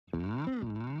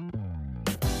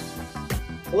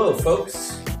Hello,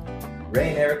 folks.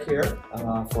 Ray and Eric here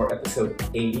for episode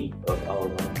 80 of our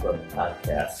Run Club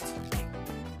podcast.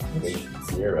 80.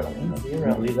 Can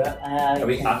you believe that? Are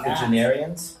we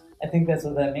octogenarians? I think that's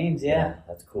what that means, yeah.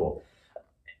 That's cool.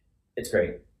 It's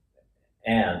great.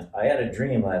 And I had a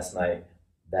dream last night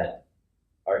that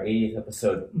our 80th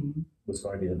episode was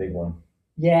going to be the big one.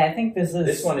 Yeah, I think this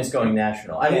one is going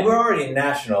national. I mean, we're already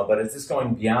national, but it's just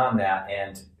going beyond that,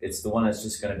 and it's the one that's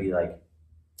just going to be like,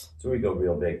 so we go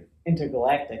real big.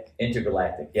 Intergalactic,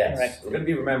 yes. Correct. We're going to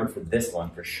be remembered for this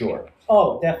one, for sure.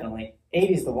 Oh, definitely.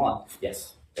 80's the one.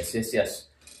 Yes.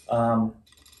 How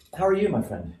are you, my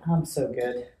friend? I'm so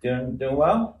good. Doing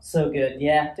well? So good,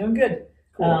 yeah. Doing good.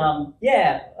 Cool.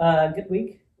 Good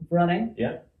week of running.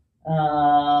 Yeah.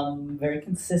 Very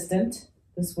consistent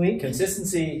this week.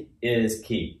 Consistency is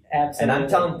key. Absolutely. And I'm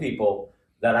telling people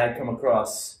that I come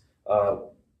across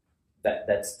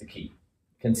that's the key.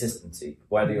 Consistency.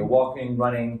 Whether you're walking,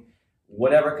 running,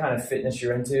 whatever kind of fitness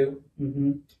you're into,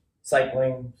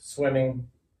 cycling, swimming,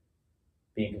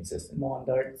 being consistent. Lawn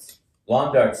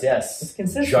darts, yes. It's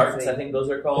consistency. Jarts, I think those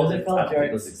are called. Those are called I don't think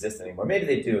jarts. those exist anymore. Maybe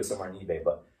they do somewhere on eBay,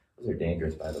 but those are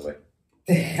dangerous, by the way.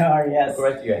 They are, yes. Go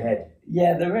right to your head.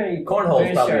 Yeah, they're very Cornhole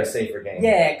is probably sharp. a safer game.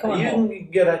 Yeah, cornhole.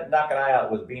 You can knock an eye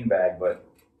out with beanbag, but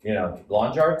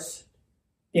lawn jarts.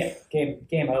 Yeah,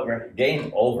 game over.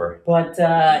 Game over. But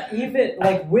even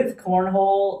like with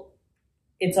cornhole,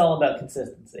 it's all about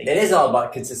consistency. It is all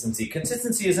about consistency.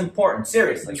 Consistency is important,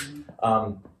 seriously.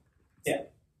 So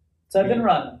I've been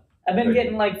running. I've been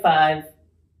getting like 5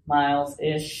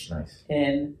 miles-ish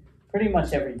in pretty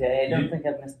much every day. I don't think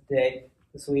I've missed a day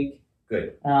this week.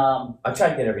 Good. I try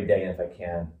to get every day in if I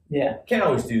can. Yeah. Can't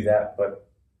always do that, but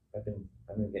I've been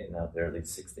getting out there at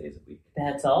least 6 days a week.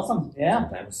 That's awesome. Yeah.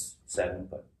 Sometimes 7,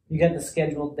 but you got the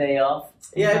scheduled day off.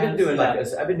 Yeah, I've been doing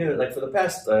like for the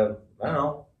past I don't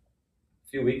know,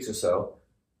 few weeks or so.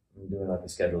 I'm doing like a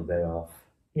scheduled day off.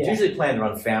 Yeah. It's usually planned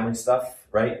around family stuff,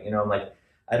 right? I'm like,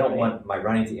 I don't want my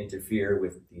running to interfere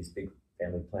with these big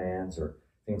family plans or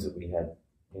things that we had,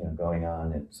 going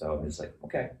on. And so I'm just like,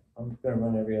 okay, I'm going to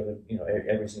run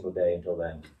every single day until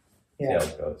then. See how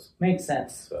it goes. Makes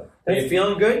sense. So, are you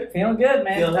feeling good? Feeling good,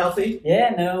 man. Feeling healthy?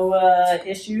 Yeah, no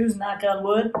issues, knock on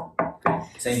wood.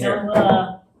 Same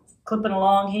here. Clipping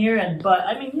along here, but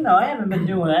I mean, I haven't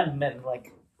been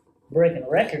like breaking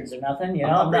records or nothing.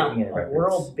 I'm not I'm breaking any a records.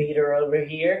 world beater over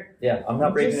here. Yeah, I'm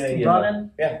not breaking any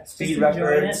running. Speed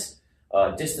records,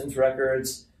 distance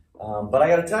records. But I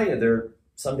got to tell you, there are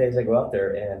some days I go out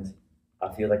there and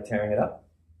I feel like tearing it up.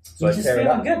 So You're just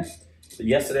feeling good. So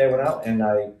yesterday I went out and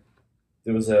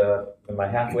there was in my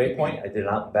halfway point, I did an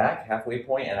out and back halfway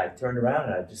point, and I turned around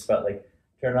and I just felt like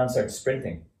turned around and started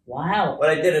sprinting. Wow.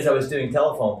 What I did is I was doing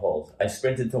telephone poles. I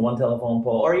sprinted to one telephone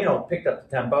pole, or picked up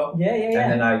the tempo. Yeah.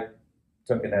 And then I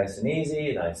took it nice and easy,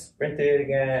 and I sprinted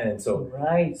again, and so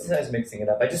sometimes mixing it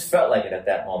up. I just felt like it at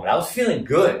that moment. I was feeling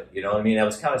good, I mean? I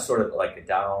was kind of sort of like a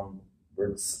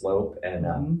downward slope,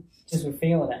 and just were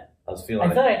feeling it. I was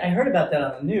feeling. I heard about that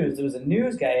on the news. There was a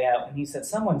news guy out, and he said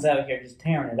someone's out here just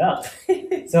tearing it up.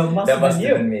 So it must have been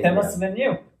you. Me, that must have been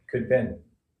you. Could have been.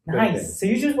 Nice. So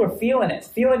you just were feeling it,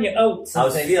 feeling your oats. I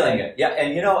was feeling it. Yeah,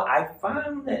 and I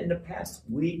found that in the past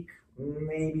week,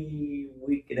 maybe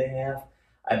week and a half,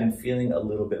 I've been feeling a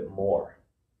little bit more.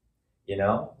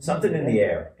 Something in the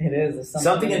air. It is.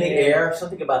 Something in the air.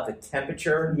 Something about the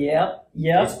temperature. Yep.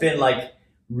 It's been like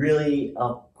really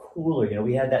cooler.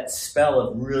 We had that spell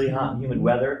of really hot and humid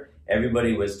weather.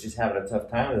 Everybody was just having a tough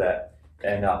time with that,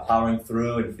 and powering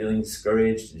through and feeling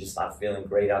discouraged and just not feeling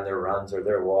great on their runs or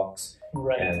their walks.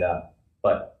 Right. And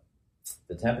but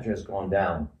the temperature has gone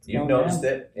down. You've noticed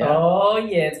it? Yeah. Oh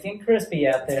yeah, it's getting crispy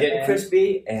out there. It's getting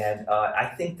crispy, and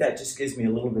I think that just gives me a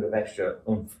little bit of extra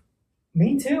oomph.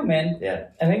 Me too, man. Yeah.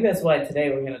 I think that's why today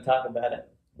we're going to talk about it.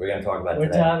 We're going to talk about it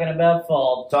today. We're talking about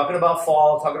fall. Talking about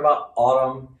fall, talking about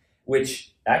autumn,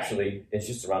 which actually is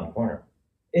just around the corner.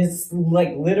 It's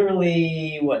like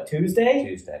literally, what, Tuesday?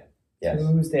 Tuesday, yes.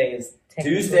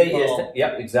 Tuesday is fall.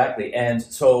 Yep, exactly. And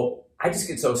so I just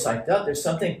get so psyched up. There's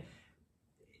something,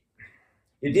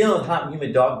 you're dealing with hot and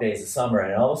humid dog days of summer,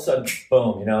 and all of a sudden,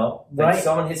 boom, like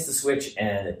someone hits the switch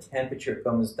and the temperature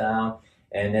comes down,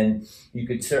 and then you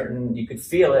could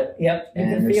feel it. Yep, you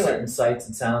and can there's feel certain sights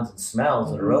and sounds and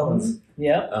smells and aromas.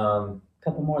 Yep.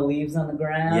 Couple more leaves on the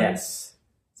ground. Yes.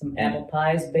 Some apple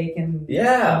pies, bacon.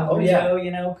 Yeah. Cooling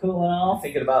off. I'm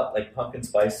thinking about like pumpkin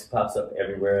spice pops up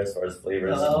everywhere as far as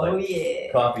flavors. Oh,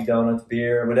 like coffee, donuts,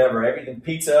 beer, whatever. Everything.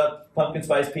 Pizza, pumpkin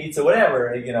spice pizza,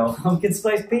 whatever. Pumpkin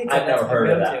spice pizza. I've never heard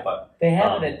of that, but they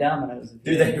have it at Domino's.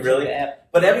 Do they really?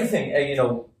 But everything,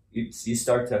 you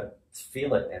start to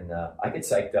feel it, and I get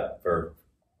psyched up for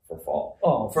for fall.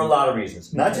 Oh, for a lot of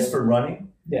reasons, not just for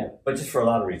running, but just for a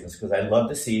lot of reasons. Because I love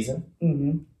the season.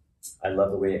 Mm-hmm. I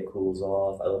love the way it cools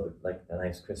off. I love like the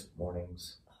nice crisp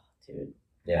mornings. Oh, dude,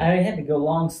 yeah. I had to go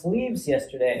long sleeves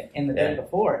yesterday and the day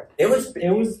before. It was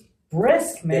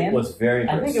brisk, man. It was very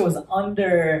brisk. I think it was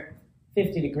under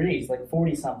 50 degrees, like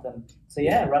 40 something. So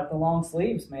yeah, rock the long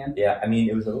sleeves, man. Yeah, I mean,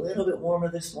 it was a little bit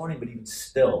warmer this morning, but even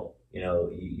still,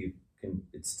 you can.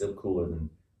 It's still cooler than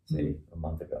say a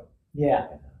month ago. Yeah,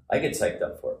 I get psyched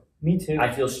up for it. Me too.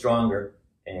 I feel stronger,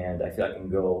 and I feel I can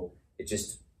go.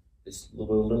 It's a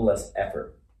little less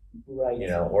effort, right?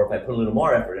 Or if I put a little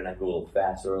more effort in, I go a little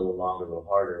faster, a little longer, a little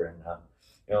harder,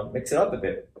 and mix it up a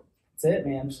bit. That's it,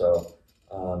 man. So,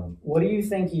 what do you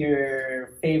think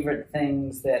your favorite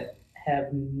things that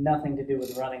have nothing to do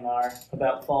with running are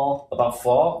about fall? About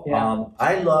fall? Yeah.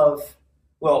 I love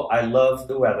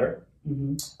the weather.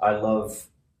 Mm-hmm. I love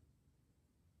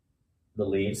the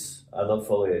leaves. I love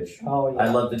foliage. Oh, yeah. I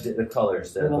love the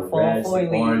colors, the fall reds, foliage.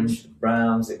 the orange, the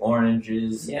browns, the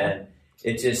oranges, and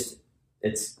it's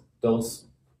those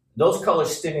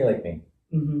colors stimulate me.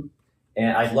 Mm-hmm.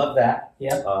 And I love that.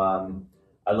 Yeah.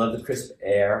 I love the crisp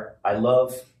air. I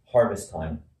love harvest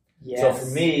time. Yes. So for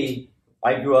me,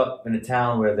 I grew up in a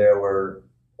town where there were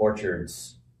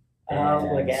orchards.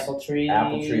 Like apple trees,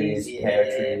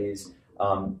 pear trees,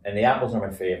 and the apples are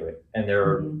my favorite. And there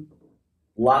are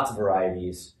lots of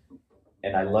varieties,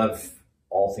 and I love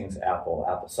all things apple.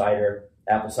 Apple cider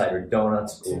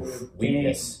donuts,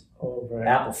 weakness.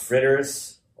 Apple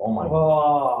fritters, oh my,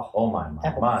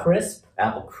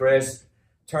 apple crisp,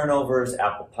 turnovers,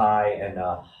 apple pie, and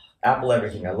apple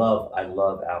everything. I love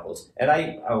apples, and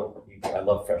I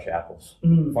love fresh apples,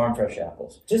 farm fresh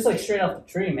apples. Just like straight off the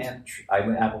tree, man. I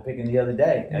went apple picking the other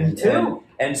day. Me too.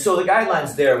 And so the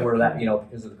guidelines there were that,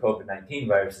 because of the COVID-19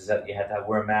 virus, is that you had to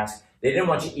wear a mask. They didn't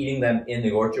want you eating them in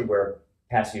the orchard where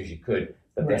past years you could,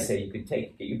 but they say you could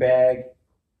get your bag,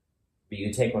 but you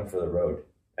could take one for the road.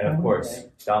 And of course,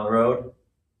 down the road,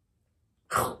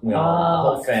 the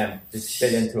whole fam just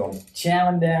spit into them.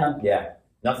 Chowing down. Yeah,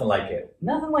 nothing like it.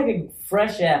 Nothing like a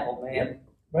fresh apple, man. Yep.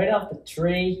 Right off the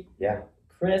tree. Yeah.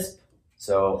 Crisp.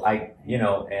 So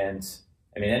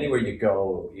anywhere you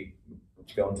go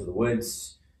into the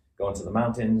woods, go into the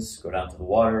mountains, go down to the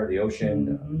water, the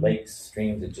ocean, lakes,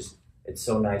 streams. It's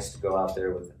so nice to go out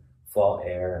there with fall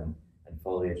air and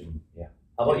foliage. And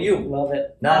how about you? Love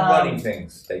it. Non-running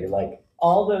things that you like.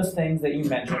 All those things that you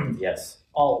mentioned. Yes.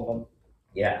 All of them.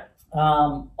 Yeah.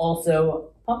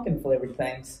 Also, pumpkin flavored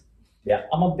things. Yeah.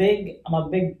 I'm a big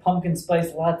pumpkin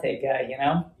spice latte guy,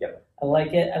 Yep. I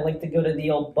like it. I like to go to the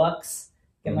old Bucks,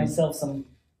 get myself some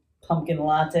pumpkin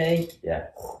latte. Yeah.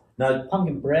 Now,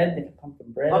 pumpkin bread. They got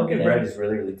pumpkin bread. Pumpkin bread is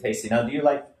really, really tasty. Now, do you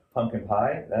like pumpkin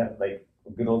pie? That like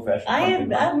good old fashioned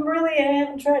pumpkin pie? I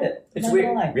haven't tried it. It's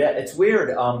weird. Yeah, it's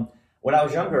weird. When I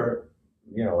was younger,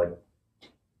 like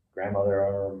grandmother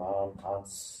or mom,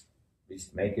 aunts used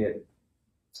to make it.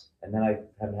 And then I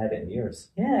haven't had it in years.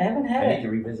 Yeah, I haven't had it. I need to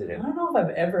revisit it. I don't know if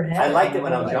I've ever had it. I liked it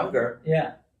when I was younger.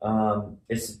 Yeah.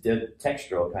 It's the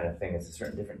textural kind of thing. It's a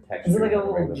certain different texture. Is it like a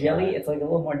little jelly? It's like a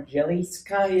little more jelly? It's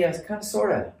kind of,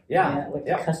 sort of. Yeah. Like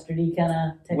a custardy kind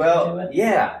of texture to it?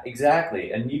 Yeah,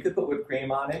 exactly. And you could put whipped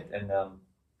cream on it. And I'm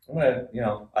going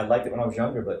to, I liked it when I was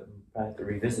younger, but I have to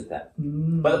revisit that.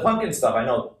 But the pumpkin stuff, I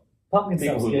know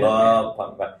people who love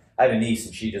pumpkin pie. I have a niece,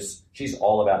 and she's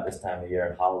all about this time of year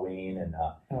and Halloween and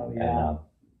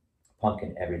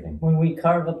pumpkin everything. When we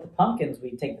carve up the pumpkins,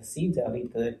 we take the seeds out,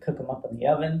 cook them up in the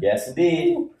oven. Yes,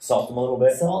 indeed. Ooh. Salt them a little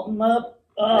bit. Salt them up.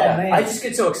 Oh, man. I just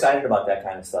get so excited about that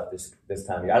kind of stuff this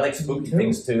time of year. I like spooky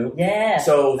things too. Yeah.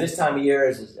 So this time of year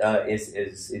is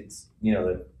it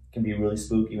can be really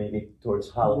spooky when you get towards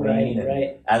Halloween.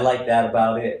 Right. I like that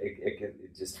about it.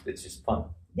 It's just fun.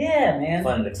 Yeah, man.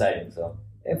 Fun and exciting. So.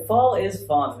 Fall is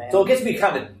fun, man. So it gets me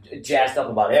kind of jazzed up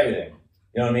about everything.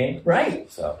 You know what I mean? Right.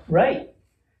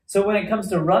 So when it comes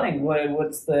to running,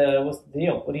 what's the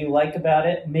deal? What do you like about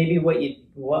it? Maybe what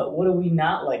do we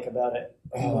not like about it?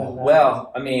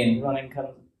 Running when it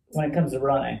comes to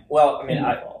running. Well, I mean,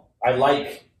 I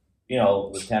like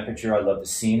the temperature. I love the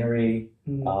scenery.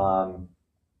 But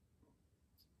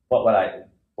what I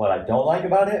don't like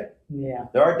about it? Yeah.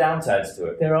 There are downsides to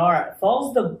it. There are.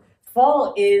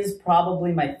 Fall is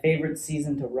probably my favorite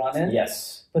season to run in.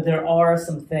 Yes. But there are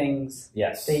some things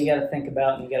that you got to think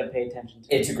about and you got to pay attention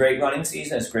to. It's a great running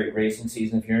season. It's a great racing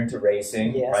season if you're into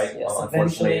racing, right? Yes.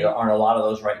 Unfortunately, there aren't a lot of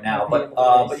those right now. But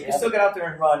you can still get out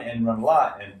there and run a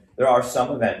lot. And there are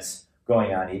some events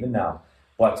going on even now.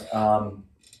 But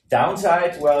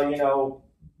downsides,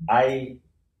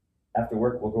 after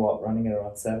work, we'll go out running at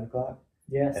around 7 o'clock.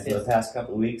 Yes. And for the past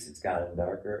couple of weeks, it's gotten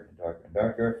darker and darker and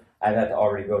darker. I've had to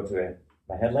already go to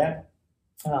my headlamp.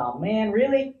 Oh man,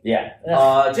 really? Yeah.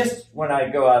 Just when I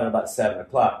go out at about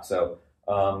 7:00. So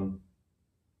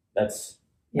that's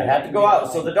I had to go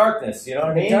out. So the darkness, you know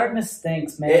what I mean? The darkness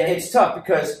stinks, man. It's tough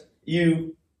because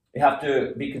you have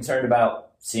to be concerned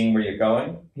about seeing where you're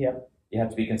going. Yep. You have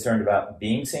to be concerned about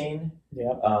being seen.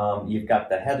 Yep. You've got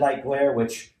the headlight glare,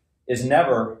 which is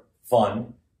never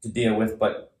fun to deal with,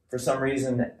 but for some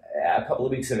reason, a couple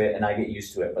of weeks of it, and I get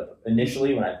used to it. But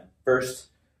initially, when I first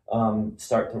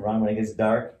start to run, when it gets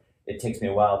dark, it takes me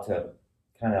a while to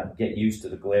kind of get used to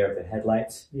the glare of the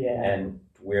headlights and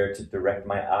where to direct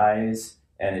my eyes.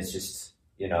 And it's just,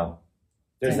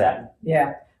 there's that.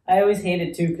 Yeah. I always hate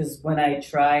it too, because when I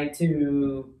try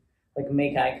to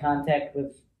make eye contact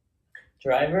with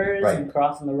drivers and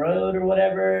crossing the road or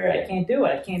whatever, I can't do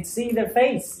it. I can't see their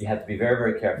face. You have to be very,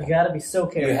 very careful. You got to be so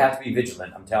careful. You have to be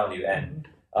vigilant, I'm telling you. And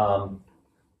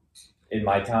in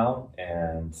my town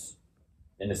and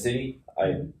in the city,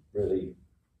 I really,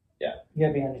 you got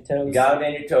to be on your toes. You got to be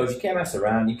on your toes. You can't mess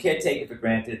around. You can't take it for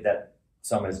granted that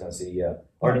someone is going to see you,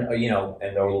 or and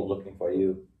they're looking for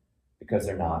you, because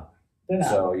they're not. They're not.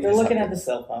 So they're looking at the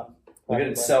cell phone. Look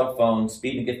at the cell phone,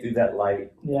 speed to get through that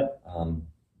light. Yep.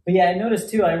 But yeah, I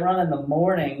noticed too, I run in the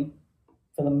morning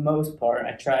for the most part.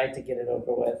 I try to get it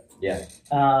over with. Yeah.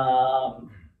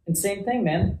 And same thing,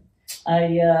 man. I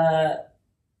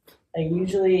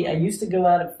used to go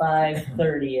out at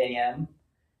 5:30 a.m.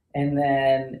 and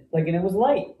then and it was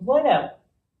light out.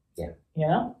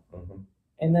 Yeah. Mm-hmm.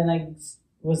 And then I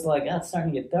was like, it's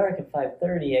starting to get dark at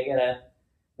 5:30.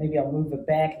 Maybe I'll move it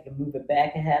back. I can move it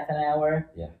back a half an hour.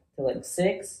 Yeah. To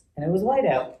 6, and it was light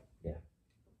out. Yeah.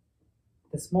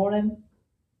 This morning,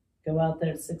 go out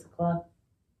there at 6 o'clock.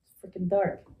 It's freaking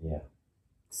dark. Yeah. It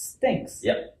stinks.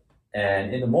 Yep.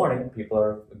 And in the morning, people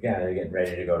are they're getting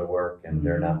ready to go to work, and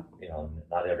they're not.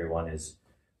 Not everyone is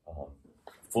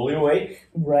fully awake.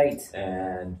 Right.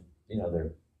 And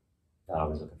they're not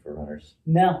always looking for runners.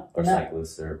 No. Or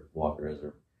cyclists or walkers,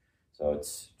 so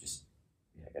it's just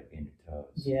got to be on your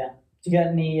toes. Yeah. Do you got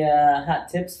any hot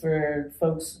tips for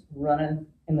folks running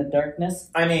in the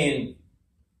darkness? I mean,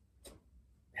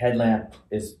 headlamp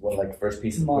is first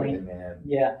piece of equipment, man.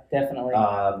 Yeah, definitely.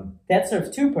 That serves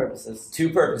two purposes.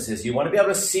 Two purposes. You want to be able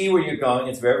to see where you're going.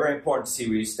 It's very, very important to see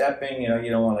where you're stepping. You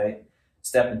don't want to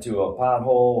step into a pothole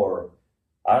or,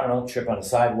 I don't know, trip on a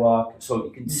sidewalk. So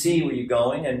you can see where you're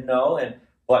going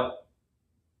but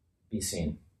be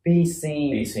seen. Be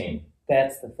seen. Be seen.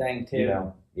 That's the thing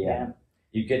too. Yeah.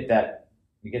 You get that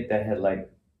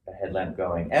headlamp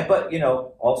going. But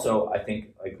also I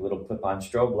think little clip-on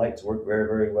strobe lights work very,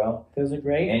 very well. Those are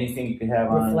great. Anything you could have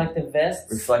reflective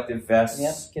vests. Reflective vests.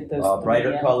 Yep. Get those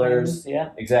brighter colors. Things.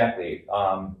 Yeah. Exactly.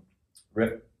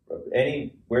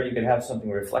 Anywhere you could have something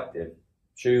reflective.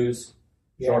 Shoes,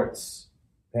 shorts,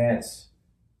 pants,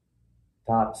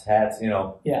 tops, hats,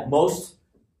 Yeah. Most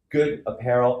good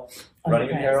apparel, running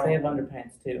apparel. They have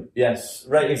underpants too. Yes,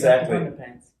 right, exactly.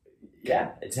 Underpants.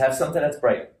 Yeah, it's have something that's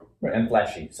bright and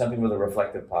flashy, something with a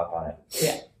reflective pop on it.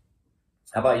 Yeah.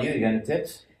 How about you? You got any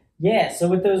tips? Yeah, so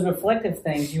with those reflective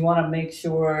things, you want to make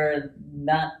sure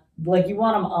you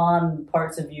want them on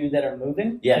parts of you that are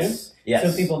moving. Yes, too. yes.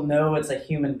 So people know it's a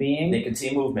human being. They can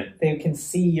see movement. They can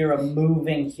see you're a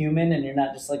moving human and you're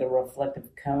not just like a reflective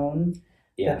cone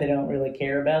that they don't really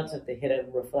care about. So if they hit a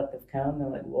reflective cone, they're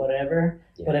like, whatever.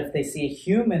 Yeah. But if they see a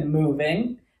human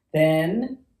moving,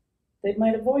 then they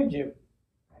might avoid you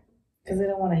because they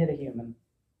don't want to hit a human.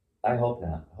 I hope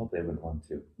not. I hope they wouldn't want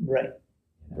to. Right.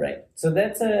 Right. So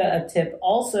that's a tip.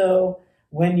 Also,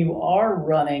 when you are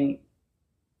running,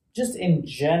 just in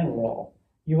general,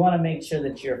 you want to make sure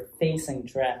that you're facing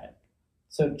traffic.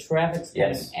 So traffic's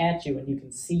coming at you and you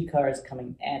can see cars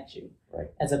coming at you. Right.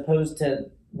 As opposed to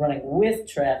running with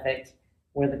traffic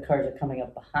where the cars are coming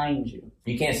up behind you.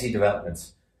 You can't see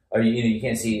developments. Or you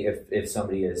can't see if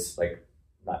somebody is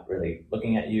not really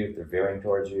looking at you, if they're veering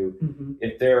towards you. Mm-hmm.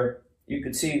 If you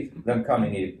could see them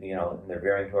coming, and they're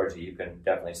veering towards you, you can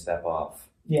definitely step off.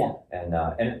 Yeah. And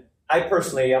I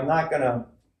personally, I'm not going to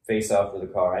face off with a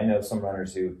car. I know some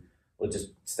runners who will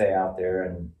just stay out there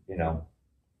and,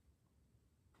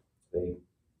 they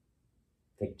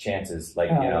take chances. You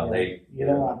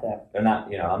don't want that. They're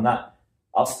not,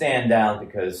 I'll stand down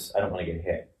because I don't want to get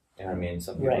hit. You know what I mean?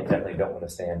 Some people definitely don't want to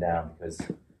stand down because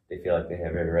they feel like they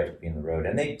have every right to be in the road.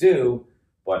 And they do,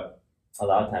 but a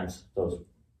lot of times those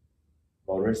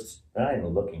motorists, they're not even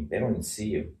looking. They don't even see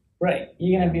you. Right.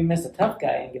 You're going to miss a tough guy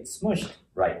and get smushed.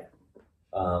 Right.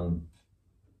 I'll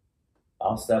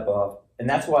step off. And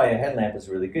that's why a headlamp is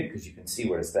really good because you can see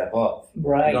where to step off.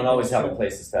 Right. You don't always have a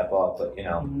place to step off, but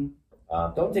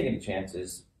don't take any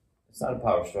chances. It's not a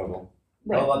power struggle.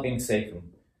 Right. It's all about being safe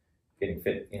and getting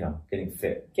fit. Getting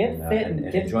fit. Get fit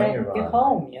and get enjoying your run. Get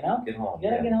home. Get home.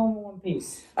 You gotta get home in one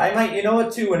piece. I might. You know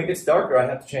what? Too. When it gets darker, I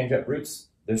have to change up routes.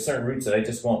 There's certain routes that I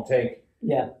just won't take.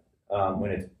 Yeah.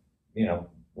 When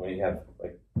you have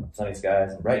like sunny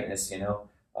skies and brightness,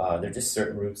 there's just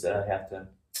certain routes that I have to.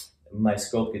 My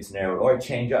scope gets narrowed, or I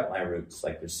change up my routes.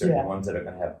 Like there's certain ones that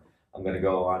I'm going to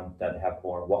go on that have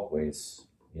more walkways.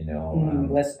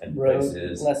 Less road,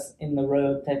 places. Less in the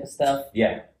road type of stuff.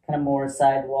 Yeah. Kind of more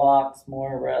sidewalks,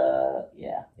 more.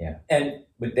 Yeah. Yeah. And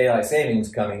with daylight savings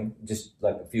coming, just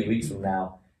like a few weeks from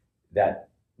now, that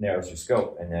narrows your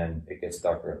scope, and then it gets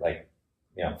darker at like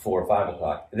 4 or 5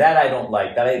 o'clock. That I don't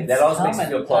like. That always makes me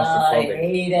feel claustrophobic. I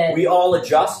hate it. We all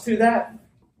adjust to that,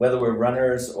 whether we're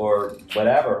runners or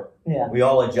whatever. Yeah. We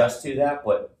all adjust to that,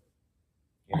 but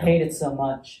I hate it so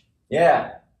much.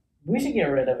 Yeah. We should get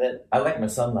rid of it. I like my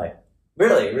sunlight.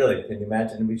 Really, really. Can you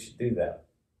imagine we should do that?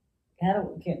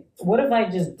 What if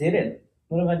I just didn't?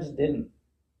 What if I just didn't?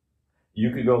 You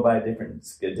could go by a different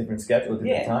schedule, a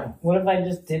different time. What if I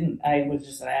just didn't? I was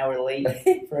just an hour late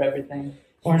for everything.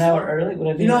 Or an hour early? Would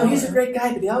I be he's a great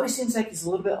guy, but he always seems like he's a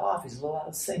little bit off. He's a little out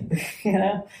of sync.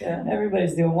 Yeah.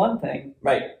 Everybody's doing one thing.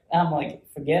 Right. I'm like,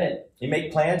 forget it. You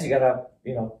make plans, you gotta,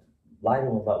 lie to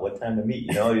him about what time to meet,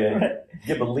 You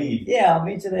give a lead. Yeah, I'll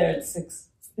meet you there at 6.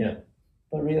 Yeah.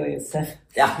 But really, it's 7.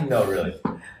 Yeah, no, really.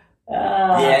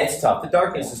 Yeah, it's tough. The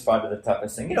darkness is probably the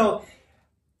toughest thing.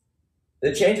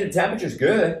 The change in temperature is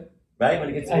good, right? When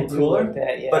it gets a little cooler. Like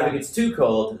that, yeah. But if it gets too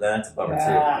cold, then that's a bummer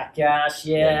too. Gosh,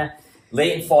 yeah.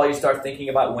 Late in fall, you start thinking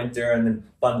about winter and then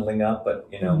bundling up,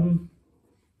 but Mm-hmm.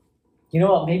 You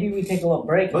know what? Maybe we take a little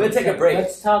break. We're gonna take a break.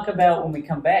 Let's talk about when we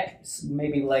come back.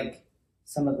 Maybe like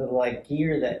some of the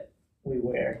gear that we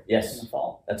wear in the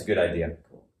fall. That's a good idea.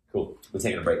 Cool. We're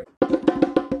taking a break.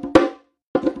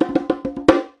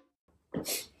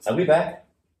 Are we back?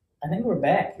 I think we're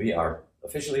back. We are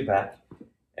officially back,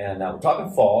 and we're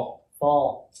talking fall.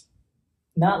 Fall,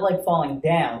 not like falling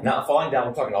down. Not falling down.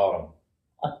 We're talking autumn.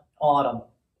 Autumn.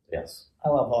 Yes. I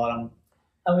love autumn.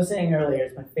 I was saying earlier,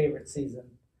 it's my favorite season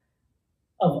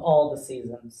of all the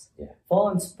seasons. Yeah. Fall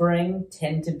and spring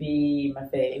tend to be my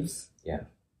faves. Yeah.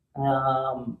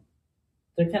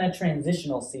 They're kind of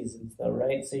transitional seasons, though,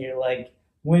 right? So you're like,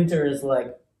 winter is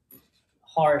like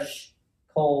harsh,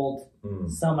 cold.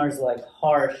 Summer's like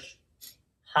harsh,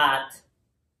 hot.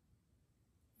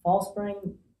 Fall,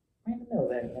 spring, right in the middle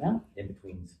there, In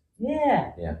betweens.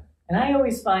 Yeah. Yeah. And I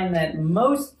always find that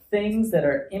most things that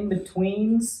are in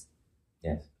betweens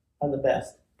are the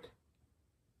best.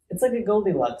 It's like a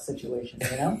Goldilocks situation,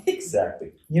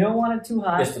 Exactly. You don't want it too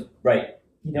hot. Right.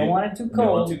 You don't want it too cold. You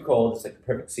don't want it too cold. It's like the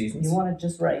perfect season. You want it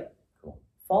just right. Cool.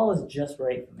 Fall is just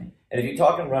right for me. And if you're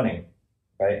talking running,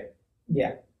 right?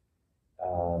 Yeah.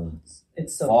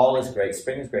 It's so fall is great.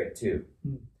 Spring is great too. I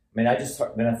mean,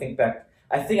 when I think back,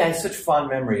 I think I have such fond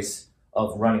memories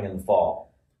of running in the fall.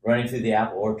 Running through the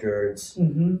apple orchards,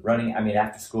 running,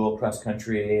 after school, cross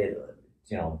country,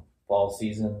 fall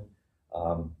season,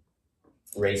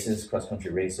 races, cross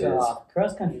country races.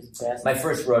 Cross country is the best. My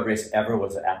first road race ever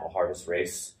was an apple harvest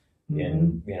race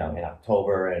in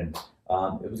October, and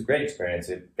it was a great experience.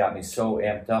 It got me so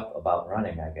amped up about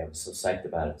running. I was so psyched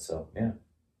about it. So, yeah.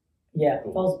 Yeah,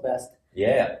 cool. Fall's best.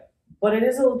 Yeah. But it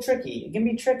is a little tricky. It can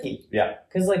be tricky. Yeah.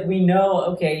 Because, we know,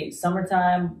 okay,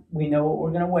 summertime, we know what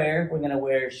we're going to wear. We're going to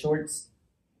wear shorts,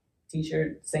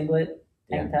 T-shirt, singlet,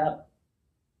 tank top.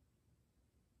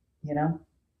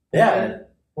 Yeah.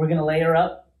 We're going to layer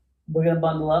up. We're going to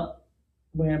bundle up.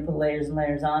 We're going to put layers and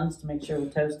layers on just to make sure we're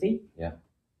toasty. Yeah.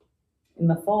 In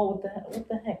the fall, what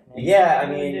the heck, man? Yeah,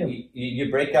 you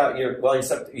break out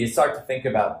you start to think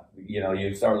about,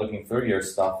 you start looking through your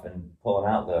stuff and pulling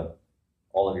out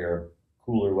all of your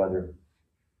cooler weather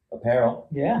apparel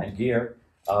and gear.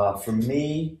 For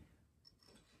me,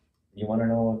 you want to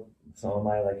know some of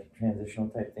my transitional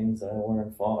type things that I wear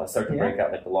in fall? I start to break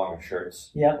out the longer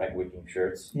shirts, like wicking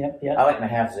shirts. Yep. I like my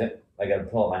half zip. I got to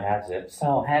pull out my half zips.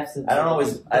 Oh, half zips. I don't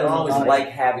always like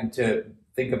having to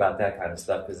think about that kind of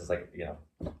stuff because it's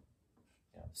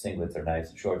singlets are nice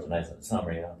and shorts are nice in the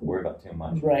summer. You don't have to worry about too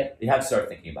much. Right. You have to start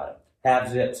thinking about it. Half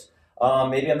zips.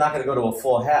 Maybe I'm not going to go to a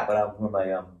full hat, but I'll wear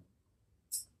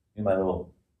my little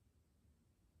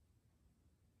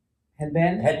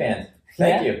headband.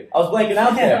 Thank you. I was blanking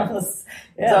out there. It's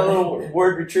a little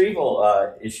word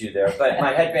retrieval issue there. But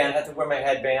my headband, I have to wear my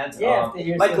headband.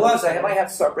 My gloves, I might have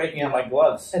to start breaking out my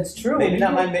gloves. That's true. Maybe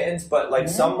not my mittens, but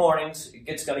some mornings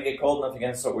it's going to get cold enough you're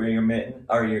going to start wearing your mitten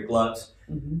or your gloves.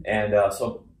 and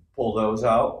so pull those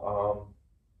out.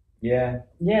 Yeah,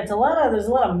 there's a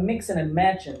lot of mixing and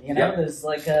matching. You know, Yep. there's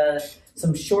like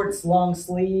some shorts, long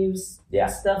sleeves,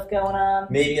 stuff going on.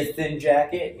 Maybe a thin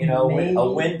jacket. You know, Maybe. a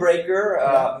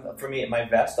windbreaker. For me, my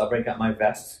vest. I'll break out my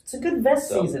vest. It's a good vest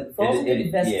season. Fall's a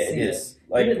good vest season. It is.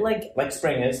 Like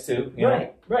spring is too. You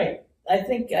know? Right. I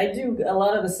think I do a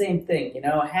lot of the same thing. You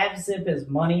know, half zip is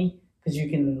money because you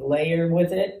can layer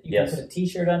with it. You can put a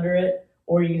t-shirt under it,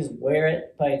 or you can just wear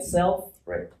it by itself.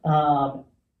 Right.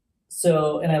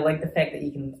 And I like the fact that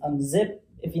you can unzip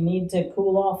if you need to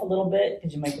cool off a little bit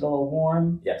because you might get a little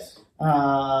warm. Yes.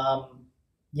 I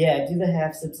do the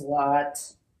half zips a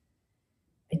lot.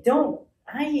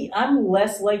 I'm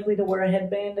less likely to wear a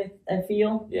headband, I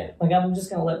feel. Yeah. Like I'm just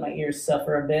gonna let my ears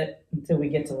suffer a bit until we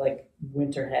get to like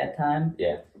winter hat time.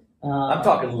 Yeah. I'm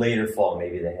talking later fall,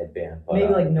 maybe the headband. But,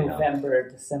 maybe like November,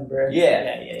 December.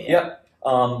 Yeah.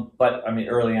 But I mean,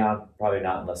 early on, probably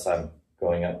not unless I'm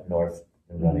going up north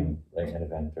and running like an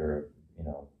event or,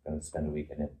 going to spend a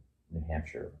weekend in New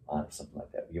Hampshire or something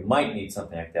like that. You might need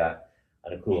something like that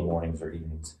on the cooler mornings or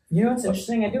evenings. You know what's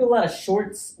interesting? I do a lot of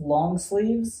shorts, long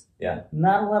sleeves. Yeah.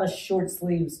 Not a lot of short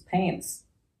sleeves pants.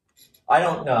 I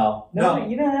don't know. No.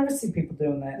 You don't ever see people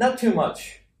doing that. Not too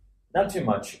much.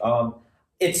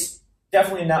 It's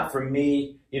definitely not for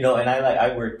me, and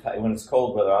I wear when it's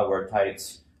cold weather, I wear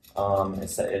tights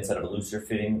instead of a looser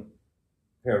fitting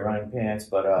pair of running pants.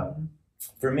 But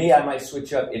for me, I might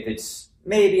switch up if it's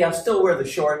maybe I'll still wear the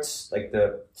shorts, like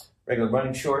the regular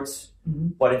running shorts.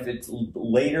 But if it's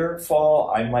later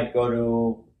fall, I might go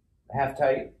to half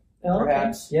tight,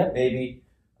 perhaps. Yep. Maybe.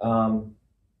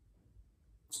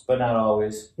 But not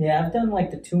always. Yeah, I've done like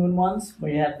the 2-in-1s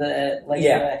where you have the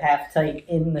the half tight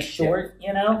in the short.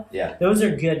 Yeah. Those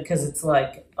are good because it's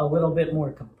like a little bit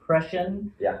more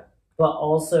compression. Yeah. But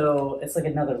also it's like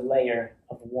another layer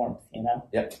of warmth.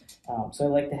 Yep. So I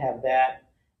like to have that,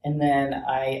 and then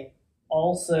I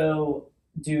also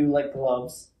do like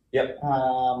gloves. Yep.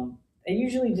 I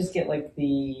usually just get like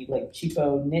the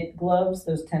cheapo knit gloves.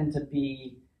 Those tend to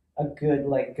be a good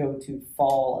go-to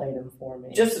fall item for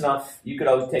me. Just enough. You could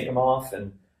always take them off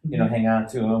and hang on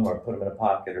to them or put them in a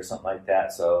pocket or something like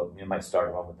that. So you might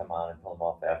start one with them on and pull them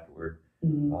off afterward.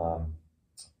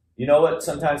 You know what?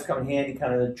 Sometimes come in handy,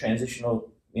 kind of the transitional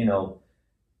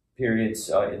periods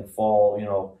in the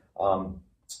fall.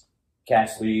 Calf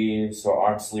sleeves or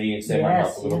arm sleeves. They might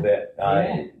help a little bit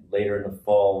later in the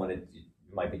fall when you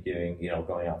might be doing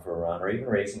going out for a run or even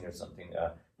racing or something.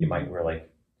 You might wear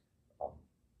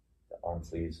arm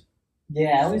sleeves.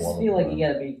 Yeah, I always feel like you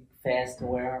gotta be fast to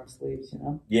wear arm sleeves,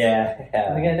 Yeah.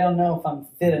 I don't know if I'm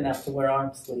fit enough to wear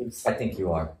arm sleeves. I think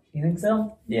you are. You think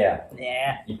so? Yeah.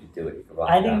 Yeah. You could do it. You could rock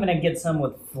I think I'm gonna get some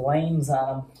with flames on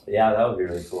them. Yeah, that would be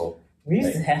really cool. We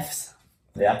used to have some.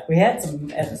 Yeah. We had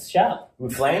some at the shop.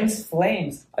 With flames?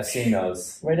 Flames. I've seen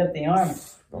those. Right up the arm.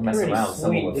 Don't mess around with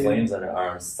someone with flames on their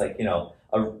arms. It's like,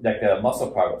 like a muscle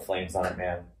car with flames on it,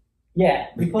 man. Yeah,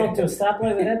 you pull up to a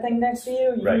stoplight with that thing next to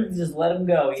you, you just let them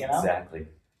go, Exactly.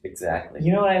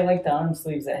 You know what I like? The arm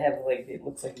sleeves that have, it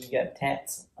looks like you got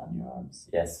tats on your arms.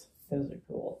 Yes. Those are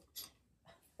cool.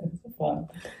 That's fun.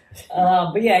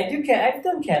 But yeah, I've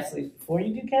done calf sleeves before.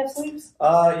 You do calf sleeves?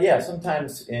 Yeah,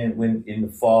 sometimes in the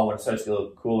fall when it starts to get a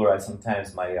little cooler,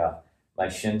 sometimes my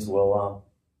shins will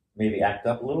maybe act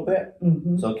up a little bit.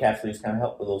 So calf sleeves kind of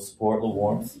help with a little support, a little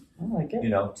warmth. I like it.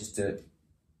 Just to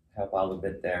help out a little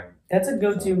bit there. That's a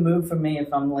go-to move for me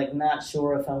if I'm not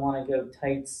sure if I want to go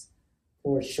tights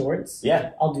or shorts.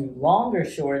 Yeah. I'll do longer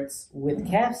shorts with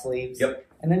calf sleeves. Yep.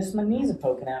 And then just my knees are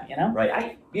poking out, Right.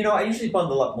 I usually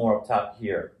bundle up more up top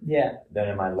here. Yeah. Than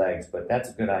in my legs, but that's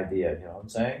a good idea. You know what I'm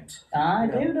saying? I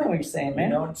do know what you're saying, man.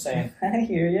 You know what I'm saying? I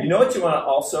hear you. You know what you want to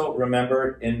also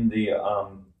remember in the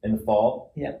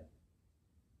fall? Yep.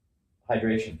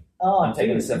 Hydration. Oh, I'm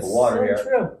taking a sip of water here.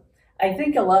 True. I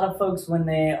think a lot of folks, when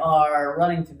they are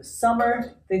running through the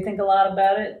summer, they think a lot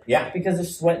about it. Yeah. Because they're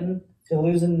sweating, they're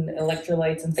losing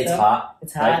electrolytes and stuff. It's hot.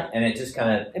 It's hot. Right? And it just kind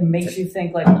of... It makes you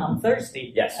think I'm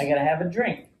thirsty. Yes. I got to have a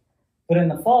drink. But in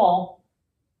the fall,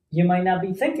 you might not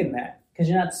be thinking that because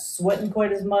you're not sweating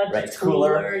quite as much. Right. It's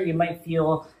cooler. You might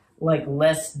feel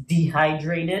less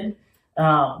dehydrated.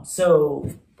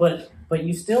 But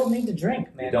you still need to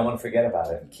drink, man. You don't want to forget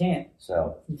about it. You can't.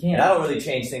 So you can't. And I don't really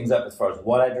change things up as far as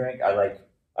what I drink. I like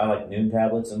noon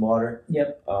tablets and water.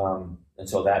 Yep. And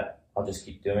so that I'll just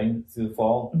keep doing through the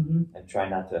fall and try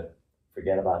not to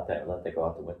forget about that and let that go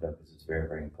out the window because it's very,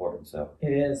 very important. So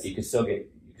it is. You can still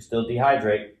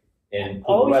dehydrate in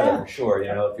cool weather for sure.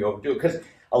 If you overdo it, because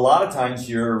a lot of times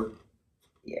you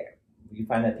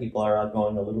find that people are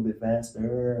going a little bit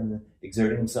faster and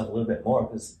exerting themselves a little bit more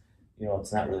because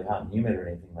it's not really hot and humid or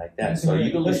anything like that. So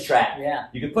you can lose track. Yeah.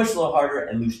 You can push a little harder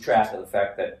and lose track of the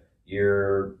fact that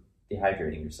you're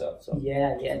dehydrating yourself. So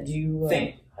yeah. Do you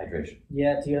think hydration?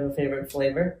 Yeah. Do you have a favorite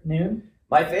flavor? Noon.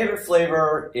 My favorite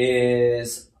flavor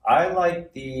is I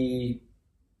like the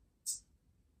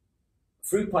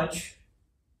fruit punch.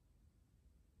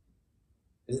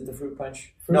 Is it the fruit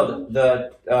punch? No,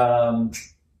 the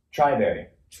tri-berry.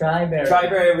 Tri-berry.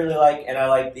 Tri-berry I really like, and I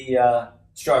like the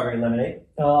strawberry lemonade.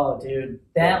 Oh, dude,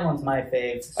 that one's my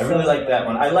fave. I really like that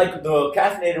one. I like the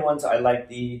caffeinated ones. I like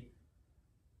the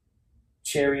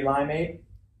cherry limeade.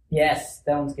 Yes,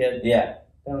 that one's good. Yeah.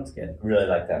 That one's good. I really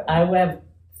like that one. I have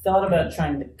thought about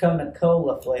trying the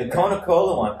Kona-Cola flavor. The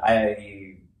Kona-Cola one,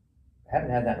 I haven't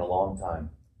had that in a long time,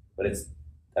 but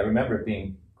I remember it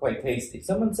being quite tasty.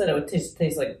 Someone said it would taste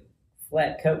like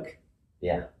flat Coke.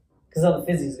 Yeah. Because all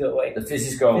the fizzies go away. The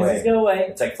fizzies go away.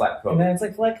 It's like flat Coke. And then it's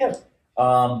like flat Coke.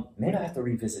 Maybe I have to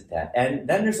revisit that. And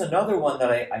then there's another one that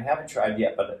I haven't tried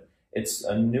yet, but it's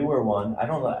a newer one. I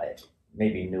don't know,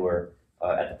 maybe newer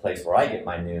at the place where I get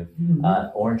my new.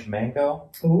 Orange mango.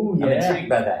 Ooh, yeah. I'm intrigued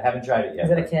by that. Haven't tried it yet. Is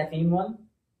that a caffeine one?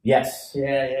 Yes.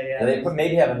 Yeah. They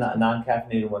maybe have a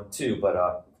non-caffeinated one too, but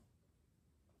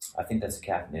I think that's a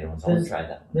caffeinated one, so I want to try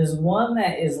that one. There's one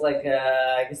that is like,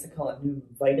 I guess they call it new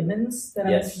vitamins that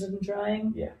I'm interested in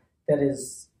trying. Yeah. That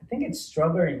is, I think it's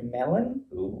strawberry melon.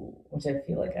 Ooh. Which I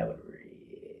feel like I would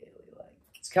really like.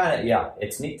 It's kind of,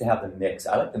 it's neat to have the mix.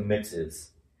 I like the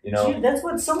mixes, Dude, that's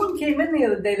what someone came in the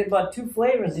other day. They bought 2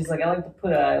 flavors. He's like, I like to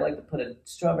put a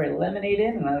strawberry lemonade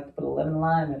in, and I like to put a lemon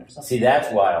lime in or something. See, that's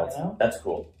like wild. That, That's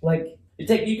cool. Like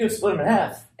you can split them in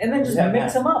half, and then just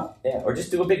mix them up. Yeah, or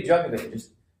just do a big jug of it.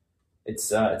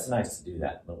 It's nice to do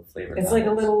that little flavor. It's like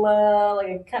a little like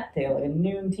a cocktail, like a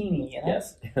noon teeny.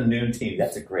 Yes, a noon teeny.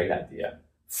 That's a great idea.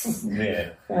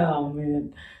 Man. Oh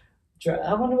man.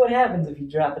 I wonder what happens if you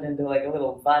drop it into like a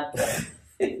little vodka.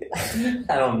 I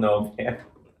don't know, man.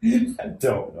 I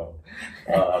don't know.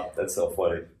 That's so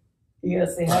funny. You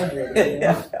gotta stay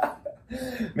hydrated.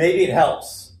 Maybe it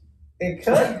helps. It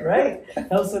could, right?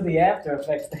 Helps with the after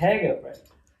effects, the hangover.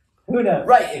 Who knows?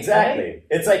 Right, exactly. Right?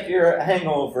 It's like your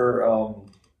hangover,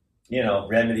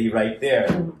 remedy right there.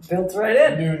 Built right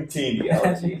in. Noon teeny.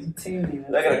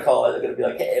 They're gonna call it. They're gonna be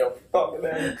like, "Hey, don't fuck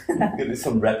man." Gonna be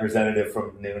some representative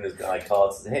from Noon is gonna call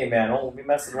it and say, "Hey, man, don't be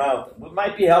messing around. We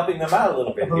might be helping them out a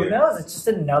little bit." Who knows? It's just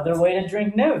another way to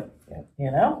drink Noon.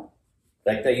 Yeah.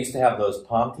 Like they used to have those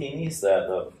palm teenies,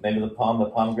 the name of the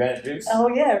pomegranate juice. Oh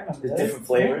yeah, I remember the different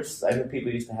flavors. I know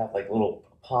people used to have like little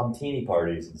palm teeny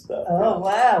parties and stuff. Oh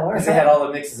wow! Because they had all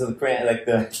the mixes of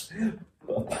the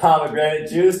pomegranate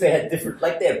juice. They had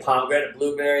they had pomegranate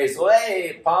blueberries. So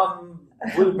hey, palm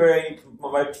blueberry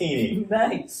martini.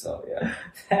 Nice. So yeah,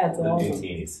 that's the awesome. new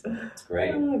teenies. It's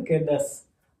great. Oh goodness.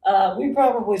 We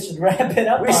probably should wrap it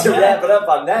up. We should wrap it up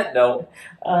on that note.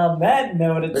 On that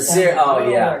note, it's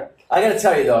yeah. I got to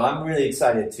tell you though, I'm really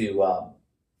excited to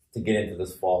get into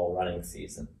this fall running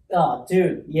season. Oh,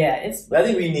 dude, yeah, I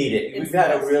think we need it. We've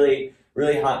had a really,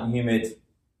 really hot and humid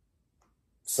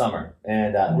summer,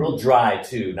 and real dry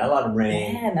too. Not a lot of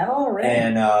rain. Yeah, not a lot of rain.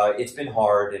 And it's been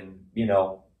hard, and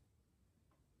I'm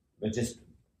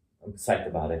psyched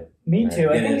about it. Me too.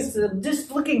 I think it's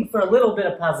just looking for a little bit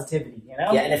of positivity,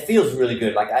 Yeah, and it feels really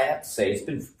good. Like I have to say,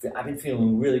 I've been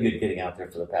feeling really good getting out there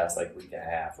for the past week and a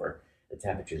half, where the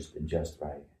temperature's been just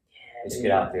right. Yeah, just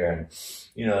get out there and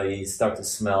you start to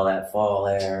smell that fall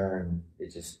air, and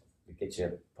it gets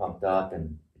you pumped up,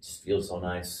 and it just feels so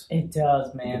nice. It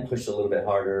does, man. You can push a little bit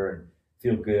harder and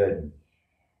feel good.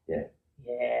 Yeah.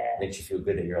 Makes you feel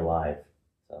good that you're alive.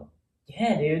 So.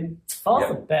 Yeah, dude. Fall's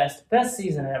the best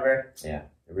season ever. Yeah,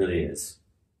 it really is.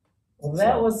 Well,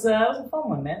 that was a fun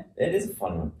one, man. It is a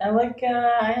fun one. I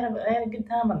had a good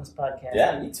time on this podcast.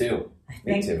 Yeah, me too. I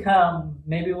think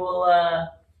maybe we'll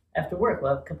after work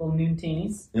we'll have a couple of noon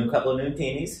teenies.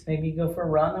 Maybe go for a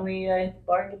run and we hit the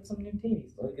bar and get some noon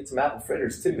teenies. We'll get some apple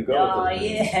fritters too to go. Oh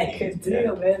yeah, good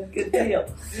deal, man. Good deal.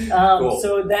 Cool.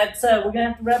 So that's we're gonna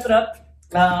have to wrap it up.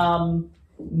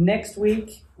 Next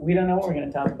week we don't know what we're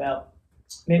gonna talk about.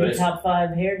 Maybe top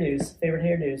 5 hairdos, favorite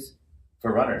hairdos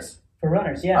for runners. For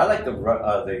runners, yeah. I like the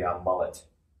mullet.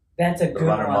 That's a good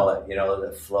runner one. Mullet,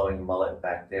 the flowing mullet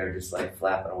back there, just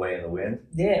flapping away in the wind.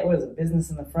 Yeah, it was a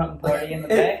business in the front and party in the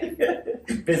back.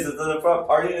 Business in the front,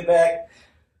 party in the back,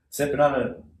 sipping on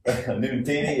a noon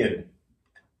teeny and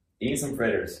eating some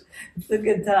fritters. It's a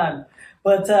good time.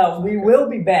 But we will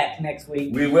be back next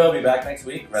week.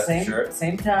 Rest assured.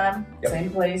 Same time, same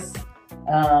place.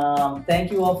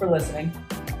 Thank you all for listening.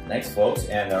 Thanks, folks.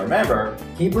 And remember,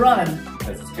 keep running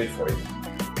because it's good for you.